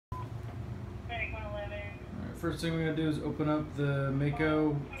first thing we're gonna do is open up the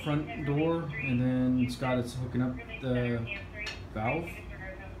Mako front door, and then Scott is hooking up the valve.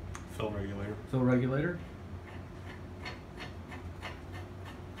 Fill regulator. Fill regulator.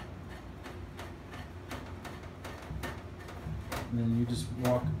 And then you just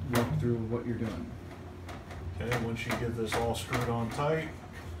walk through what you're doing. Okay, once you get this all screwed on tight,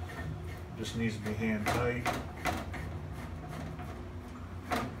 just needs to be hand tight.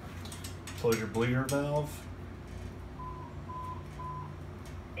 Close your bleeder valve.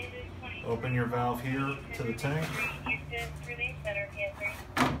 Open your valve here to the tank.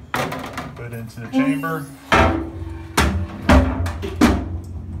 Put it into the chamber.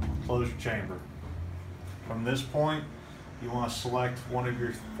 Close your chamber. From this point, you want to select one of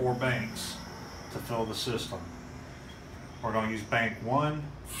your 4 banks to fill the system. We're going to use bank 1.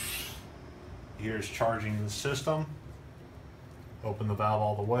 Here's charging the system. Open the valve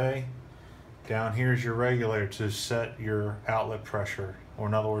all the way. Down here is your regulator to set your outlet pressure, or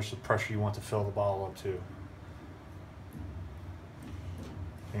in other words, the pressure you want to fill the bottle up to.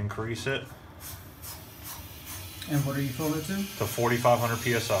 Increase it. And what are you filling it to? To 4,500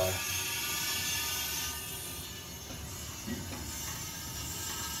 psi.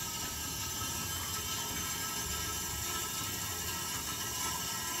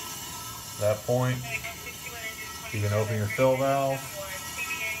 At that point, you can open your fill valve.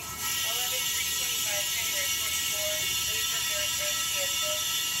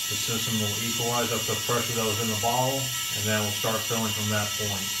 The system will equalize up the pressure that was in the bottle, and then we'll start filling from that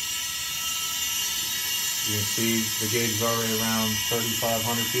point. You can see the gauge is already around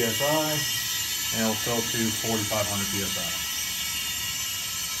 3,500 psi, and it'll fill to 4,500 psi.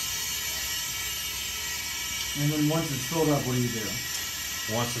 And then once it's filled up, what do you do?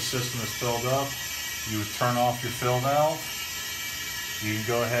 Once the system is filled up, you would turn off your fill valve. You can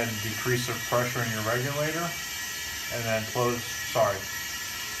go ahead and decrease the pressure in your regulator, and then close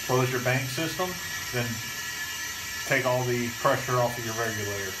your bank system, then take all the pressure off of your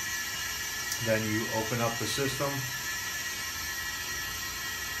regulator. Then you open up the system,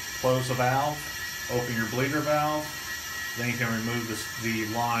 close the valve, open your bleeder valve, then you can remove the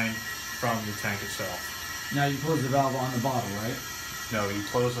line from the tank itself. Now you close the valve on the bottle, right? No, you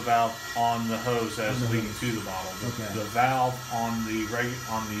close the valve on the hose that's leading to the bottle. Okay. The valve on the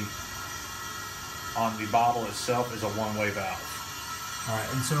bottle itself is a one-way valve. All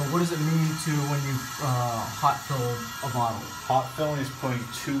right. And so, what does it mean to when you hot fill a bottle? Hot filling is putting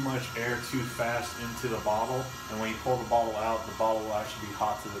too much air too fast into the bottle, and when you pull the bottle out, the bottle will actually be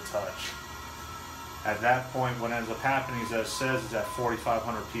hot to the touch. At that point, what ends up happening is that it says it's at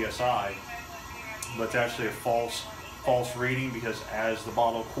 4,500 psi, but it's actually a false reading, because as the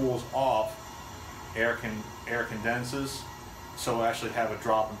bottle cools off, air condenses, so we'll actually have a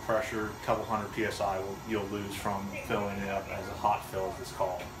drop in pressure, a couple hundred psi you'll lose from filling it up as a hot fill, as it's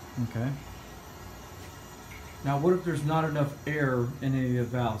called. Okay. Now, what if there's not enough air in any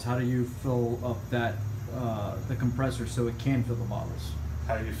of the valves? How do you fill up that the compressor so it can fill the bottles?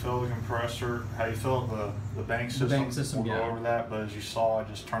 How you fill the compressor, how you fill the bank system. The bank system, we'll go over that, but as you saw, I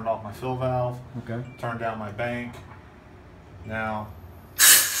just turned off my fill valve. Okay. Turned down my bank. Now,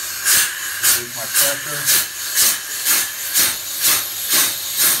 release my pressure.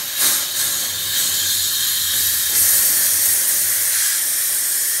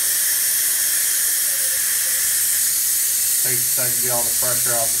 Takes a second to get all the pressure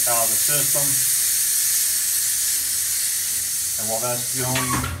out of the system. And while that's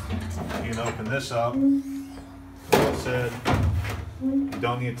going, you can open this up. Like I said, you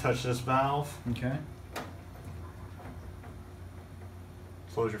don't need to touch this valve. Okay.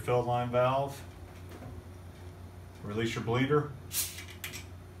 Close your fill line valve. Release your bleeder.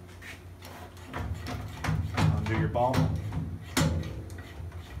 Undo your bottle.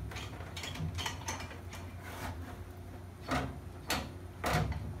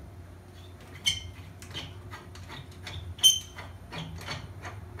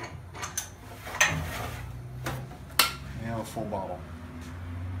 A full bottle.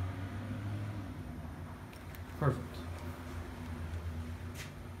 Perfect.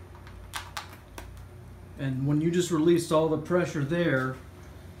 And when you just released all the pressure there,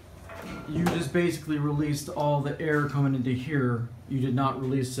 you just basically released all the air coming into here. You did not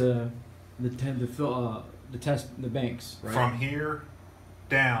release the banks, right? From here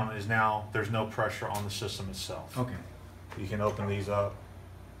down is now, there's no pressure on the system itself. Okay. You can open these up.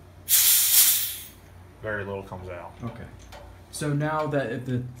 Very little comes out. Okay. So now that if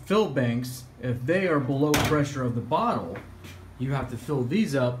the fill banks, if they are below pressure of the bottle, you have to fill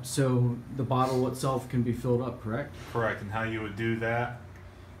these up so the bottle itself can be filled up, correct? Correct. And how you would do that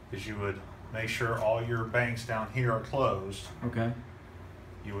is you would make sure all your banks down here are closed. Okay.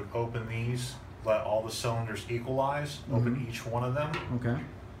 You would open these, let all the cylinders equalize, open each one of them. Okay.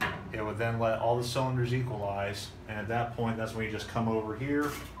 It would then let all the cylinders equalize, and at that point, that's when you just come over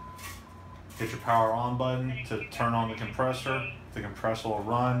here, hit your power on button to turn on the compressor. The compressor will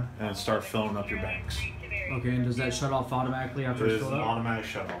run and then start filling up your banks. Okay, and does that shut off automatically after It it's is an filled up? automatic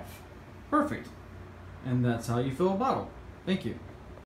shut off. Perfect. And that's how you fill a bottle. Thank you.